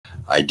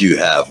I do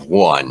have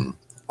one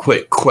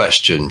quick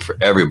question for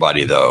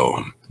everybody,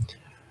 though.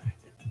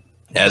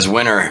 As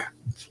winter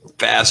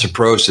fast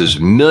approaches,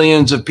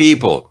 millions of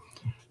people,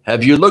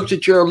 have you looked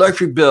at your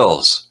electric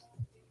bills?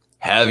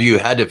 Have you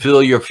had to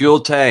fill your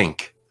fuel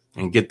tank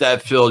and get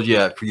that filled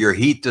yet for your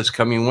heat this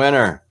coming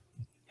winter?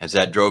 Has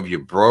that drove you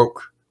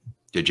broke?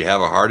 Did you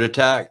have a heart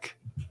attack?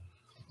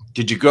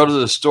 Did you go to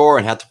the store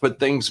and have to put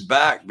things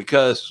back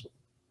because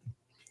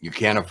you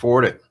can't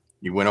afford it?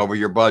 You went over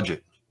your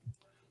budget.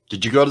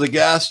 Did you go to the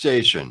gas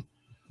station?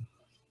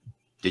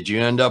 Did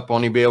you end up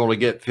only be able to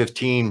get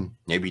 $15,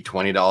 maybe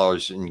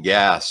 $20 in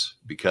gas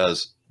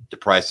because the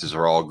prices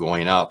are all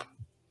going up?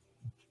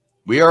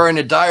 We are in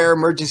a dire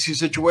emergency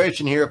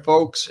situation here,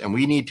 folks, and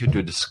we need to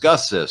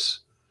discuss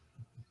this.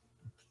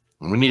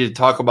 And we need to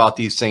talk about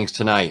these things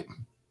tonight.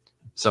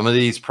 Some of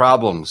these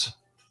problems,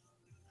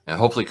 and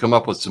hopefully come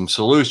up with some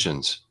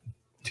solutions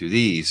to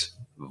these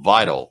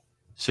vital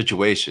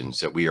situations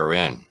that we are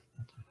in.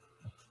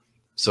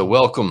 So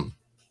welcome,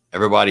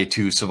 everybody,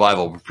 to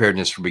Survival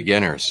Preparedness for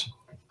Beginners.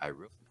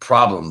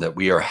 Problem that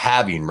we are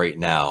having right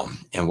now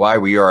and why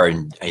we are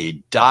in a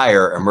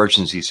dire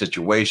emergency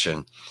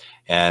situation.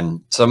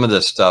 And some of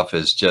this stuff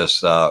is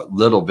just a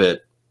little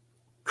bit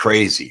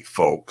crazy,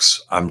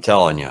 folks. I'm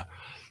telling you,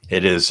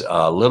 it is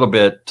a little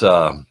bit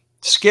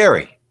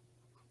scary,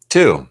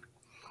 too.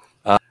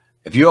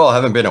 If you all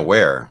haven't been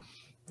aware,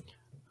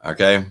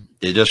 okay,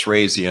 they just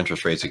raised the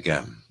interest rates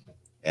again.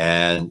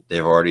 And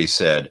they've already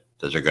said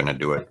that they're going to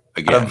do it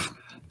again.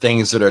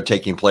 Things that are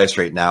taking place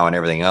right now and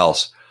everything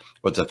else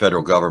with the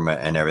federal government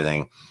and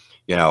everything,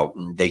 you know,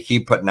 they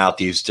keep putting out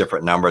these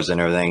different numbers and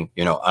everything.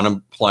 You know,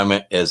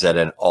 unemployment is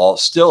at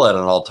still at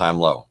an all-time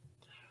low.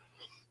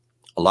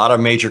 A lot of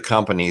major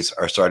companies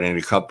are starting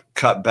to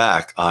cut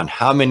back on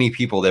how many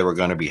people they were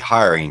going to be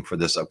hiring for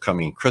this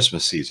upcoming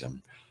Christmas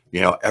season. You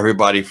know,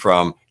 everybody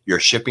from your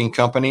shipping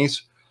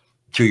companies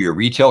to your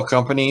retail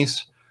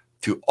companies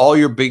to all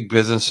your big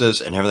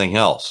businesses and everything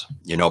else.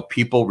 You know,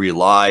 people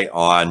rely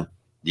on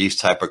these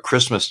type of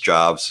Christmas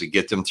jobs to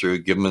get them through,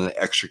 give them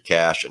the extra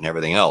cash and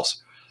everything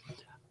else.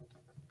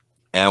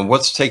 And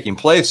what's taking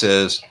place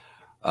is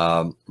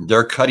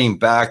they're cutting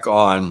back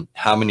on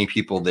how many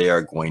people they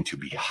are going to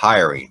be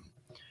hiring.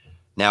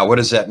 Now, what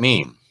does that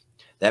mean?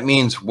 That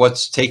means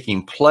what's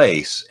taking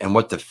place and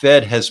what the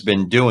Fed has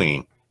been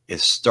doing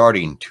is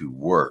starting to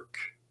work.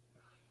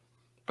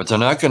 But they're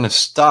not going to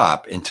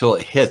stop until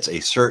it hits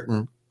a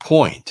certain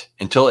point,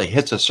 until it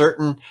hits a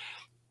certain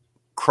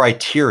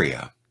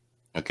criteria.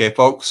 Okay,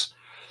 folks?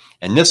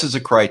 And this is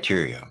a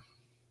criteria.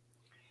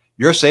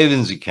 Your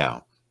savings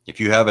account, if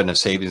you have a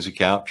savings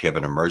account, if you have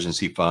an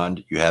emergency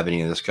fund, you have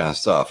any of this kind of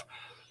stuff,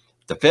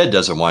 the Fed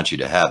doesn't want you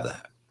to have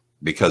that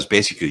because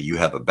basically you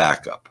have a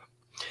backup.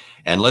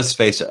 And let's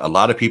face it, a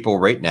lot of people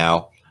right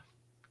now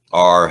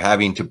are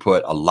having to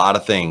put a lot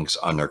of things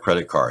on their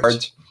credit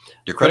cards.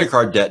 The credit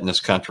card debt in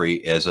this country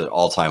is at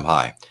all-time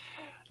high.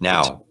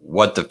 Now,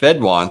 what the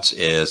Fed wants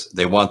is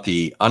they want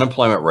the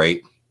unemployment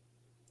rate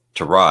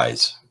to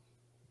rise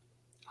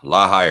a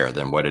lot higher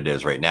than what it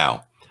is right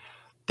now.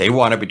 They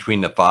want it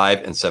between the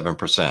 5 and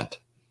 7%,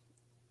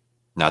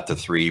 not the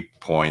 3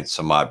 point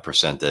some odd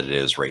percent that it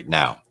is right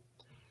now.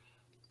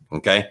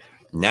 Okay.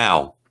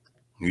 Now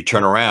you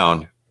turn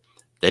around,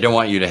 they don't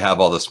want you to have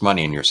all this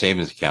money in your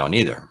savings account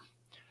either.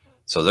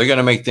 So they're going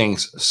to make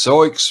things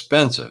so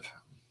expensive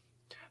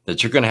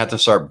that you're going to have to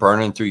start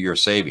burning through your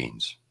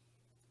savings.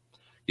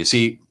 You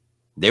see,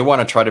 they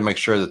want to try to make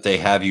sure that they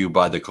have you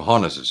by the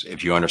cojones,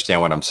 if you understand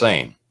what I'm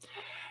saying.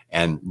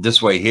 And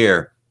this way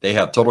here, they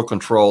have total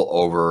control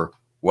over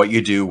what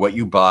you do, what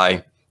you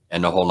buy,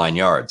 and the whole 9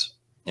 yards.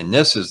 And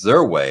this is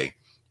their way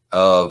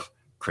of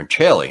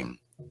curtailing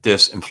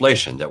this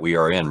inflation that we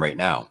are in right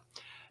now.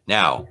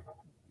 Now,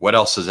 what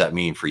else does that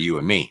mean for you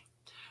and me?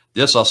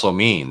 This also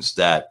means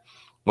that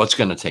what's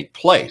going to take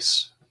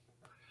place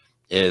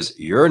is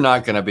you're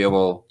not going to be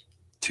able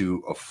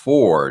to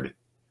afford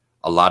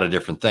a lot of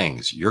different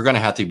things. You're going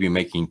to have to be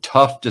making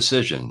tough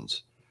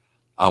decisions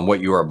on what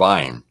you are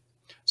buying.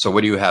 So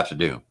what do you have to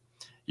do?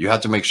 You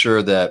have to make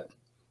sure that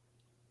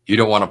you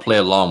don't want to play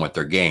along with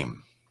their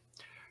game.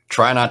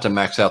 Try not to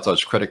max out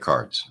those credit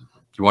cards.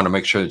 You want to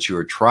make sure that you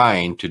are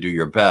trying to do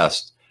your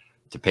best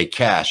to pay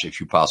cash if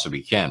you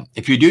possibly can.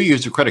 If you do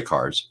use the credit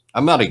cards,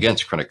 I'm not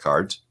against credit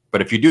cards,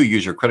 but if you do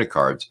use your credit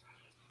cards,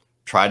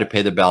 try to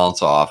pay the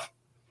balance off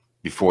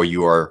before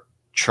you are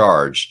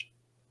charged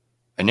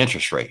an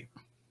interest rate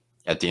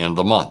at the end of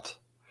the month,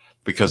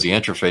 because the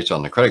interest rates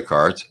on the credit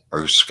cards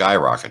are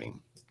skyrocketing.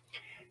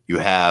 You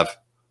have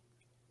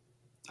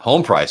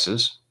home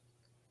prices,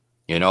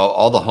 you know,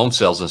 all the home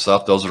sales and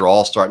stuff, those are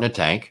all starting to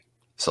tank.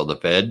 So the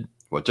Fed,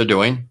 what they're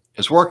doing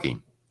is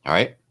working. All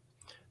right.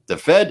 The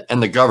Fed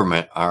and the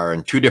government are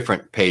in two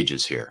different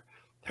pages here.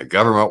 The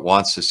government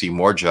wants to see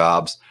more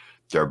jobs.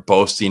 They're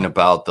boasting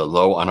about the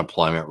low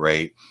unemployment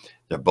rate.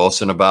 They're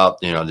boasting about,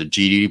 you know, the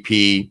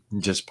GDP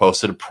just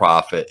posted a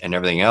profit and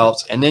everything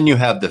else. And then you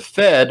have the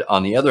Fed,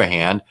 on the other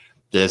hand,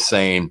 that's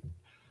saying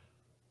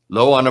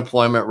low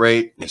unemployment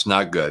rate is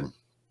not good.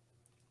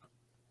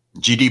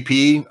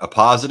 GDP, a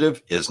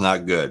positive, is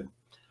not good.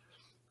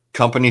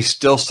 Companies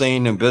still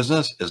staying in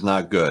business is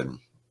not good.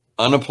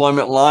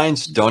 Unemployment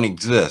lines don't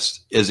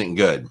exist, isn't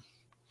good.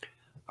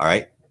 All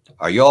right.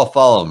 Are you all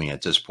following me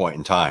at this point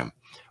in time?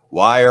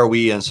 Why are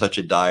we in such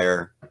a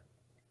dire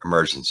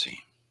emergency?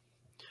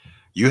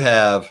 You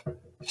have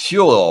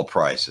fuel oil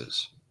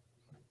prices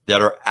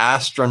that are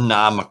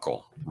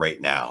astronomical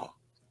right now,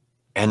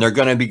 and they're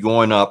going to be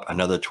going up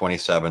another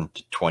 27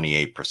 to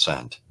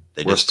 28%.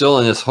 We're still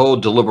in this whole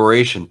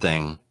deliberation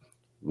thing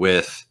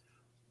with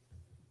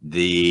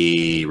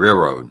the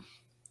railroad.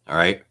 All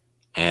right.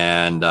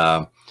 And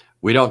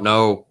we don't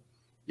know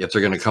if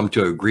they're going to come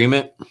to an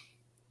agreement,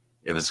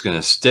 if it's going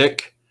to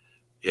stick,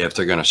 if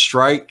they're going to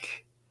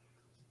strike.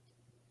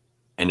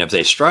 And if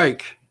they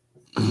strike,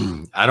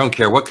 I don't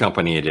care what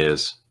company it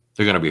is,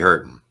 they're going to be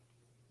hurting.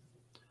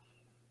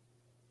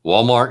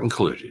 Walmart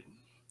included.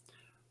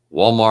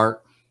 Walmart,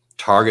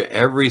 Target,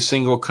 every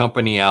single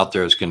company out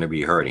there is going to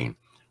be hurting.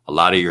 A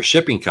lot of your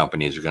shipping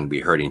companies are going to be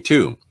hurting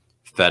too.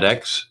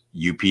 FedEx,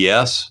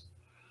 UPS,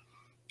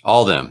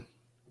 all them.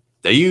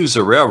 They use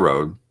the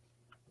railroad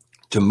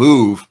to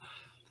move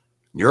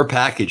your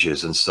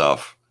packages and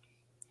stuff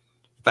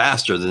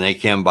faster than they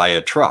can by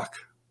a truck.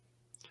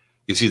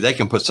 You see, they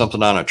can put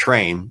something on a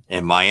train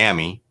in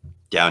Miami,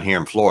 down here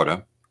in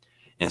Florida,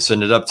 and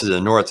send it up to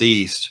the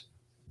Northeast,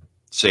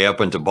 say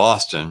up into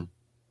Boston,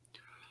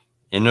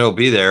 and it'll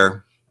be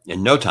there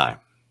in no time.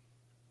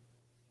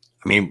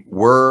 I mean,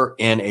 we're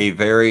in a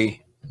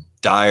very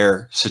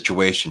dire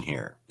situation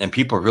here, and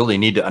people really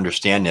need to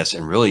understand this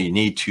and really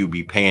need to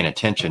be paying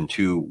attention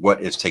to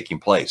what is taking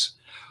place.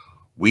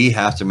 We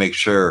have to make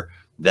sure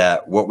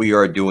that what we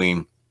are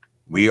doing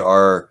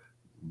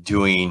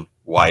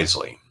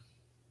wisely.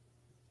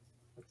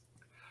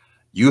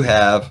 You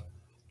have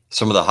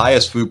some of the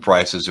highest food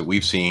prices that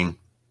we've seen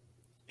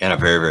in a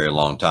very, very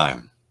long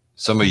time.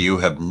 Some of you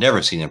have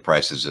never seen the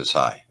prices this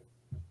high.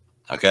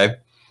 Okay.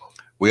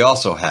 We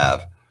also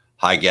have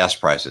high gas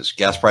prices.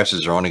 Gas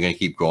prices are only going to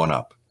keep going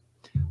up.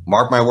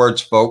 Mark my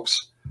words,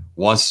 folks.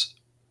 Once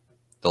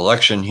the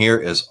election here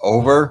is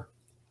over,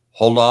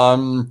 hold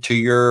on to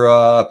your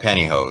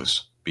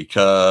pantyhose,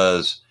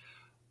 because,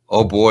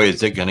 oh boy,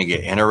 is it going to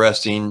get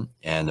interesting,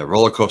 and the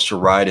roller coaster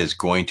ride is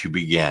going to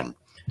begin.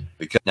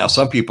 Because now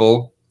some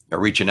people are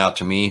reaching out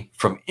to me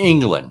from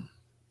England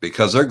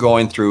because they're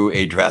going through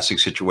a drastic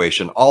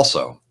situation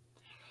also.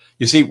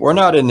 You see, we're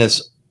not in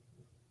this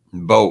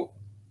boat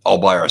all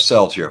by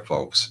ourselves here,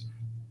 folks.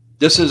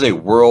 This is a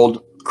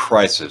world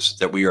crisis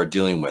that we are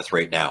dealing with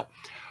right now.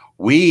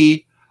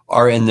 We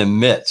are in the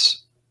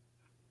midst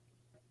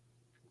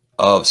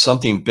of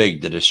something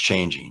big that is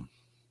changing.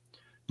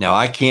 Now,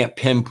 I can't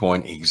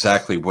pinpoint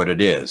exactly what it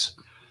is.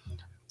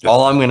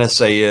 All I'm going to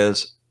say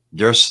is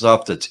there's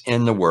stuff that's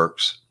in the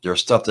works.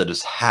 There's stuff that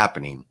is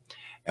happening,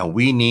 and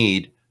we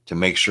need to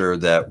make sure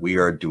that we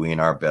are doing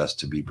our best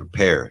to be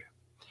prepared.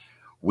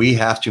 We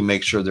have to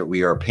make sure that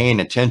we are paying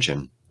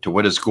attention to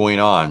what is going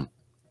on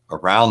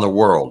around the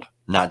world,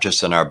 not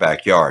just in our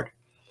backyard.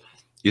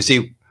 You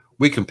see,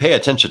 we can pay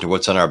attention to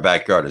what's in our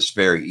backyard. It's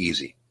very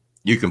easy.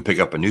 You can pick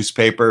up a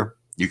newspaper.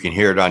 You can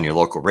hear it on your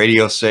local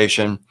radio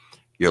station,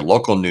 your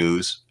local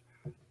news.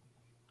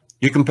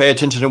 You can pay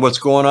attention to what's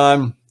going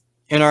on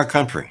in our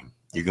country.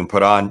 You can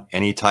put on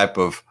any type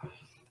of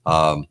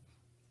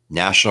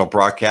national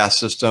broadcast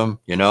system,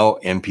 you know,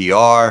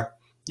 NPR.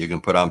 You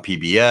can put on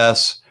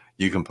PBS.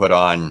 You can put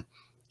on,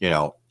 you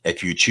know,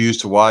 if you choose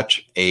to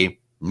watch a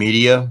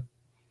media,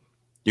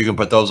 you can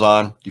put those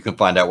on. You can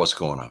find out what's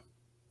going on.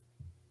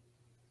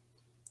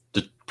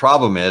 The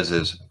problem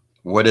is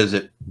what is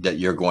it that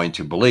you're going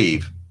to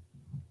believe?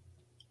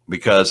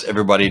 Because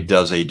everybody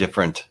does a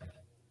different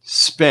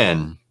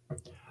spin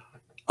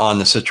on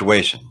the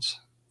situations.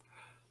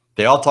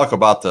 They all talk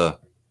about the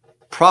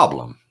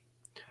problem,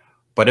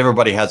 but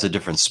everybody has a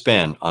different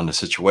spin on the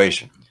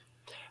situation.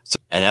 So,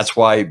 and that's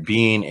why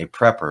being a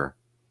prepper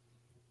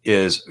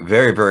is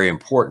very, very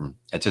important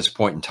at this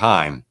point in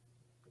time,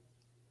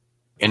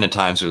 in the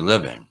times we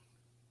live in,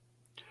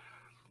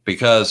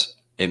 because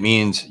it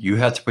means you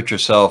have to put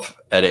yourself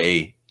at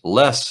a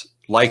less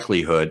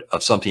likelihood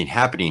of something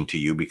happening to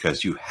you,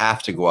 because you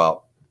have to go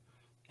out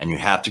and you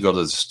have to go to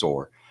the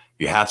store.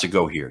 You have to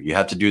go here. You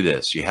have to do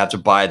this. You have to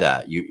buy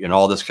that, and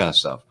all this kind of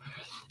stuff.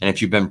 And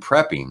if you've been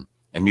prepping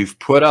and you've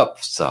put up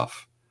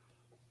stuff,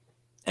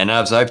 and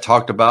as I've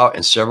talked about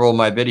in several of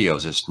my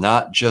videos, it's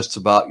not just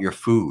about your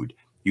food.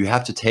 You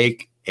have to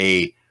take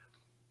a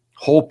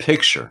whole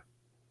picture,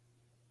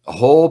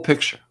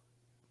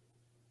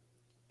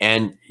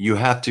 and you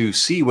have to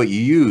see what you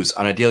use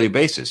on a daily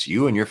basis,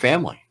 you and your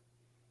family.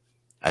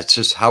 That's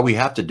just how we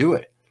have to do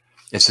it.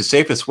 It's the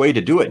safest way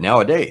to do it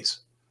nowadays,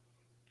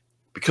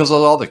 because of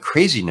all the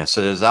craziness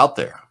that is out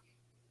there.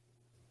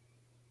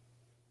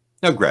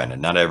 Now, granted,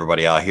 not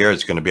everybody out here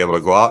is going to be able to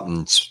go out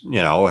and,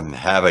 you know, and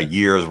have a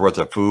year's worth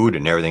of food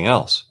and everything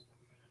else.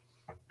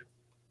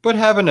 But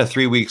having a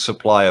 3-week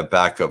supply of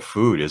backup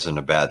food isn't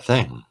a bad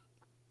thing.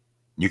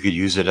 You could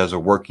use it as a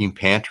working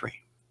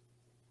pantry.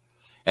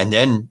 And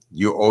then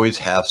you always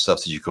have stuff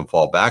that you can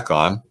fall back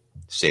on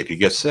say if you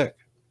get sick.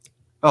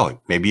 Oh,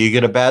 maybe you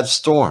get a bad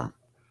storm.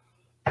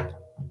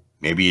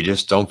 Maybe you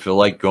just don't feel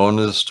like going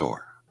to the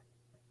store.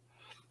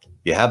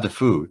 You have the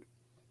food.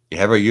 You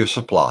have your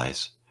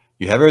supplies.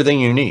 You have everything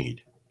you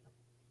need.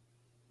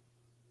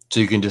 So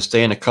you can just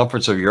stay in the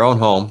comforts of your own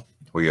home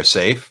where you're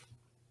safe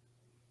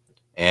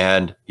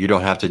and you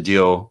don't have to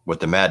deal with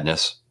the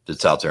madness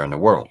that's out there in the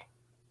world.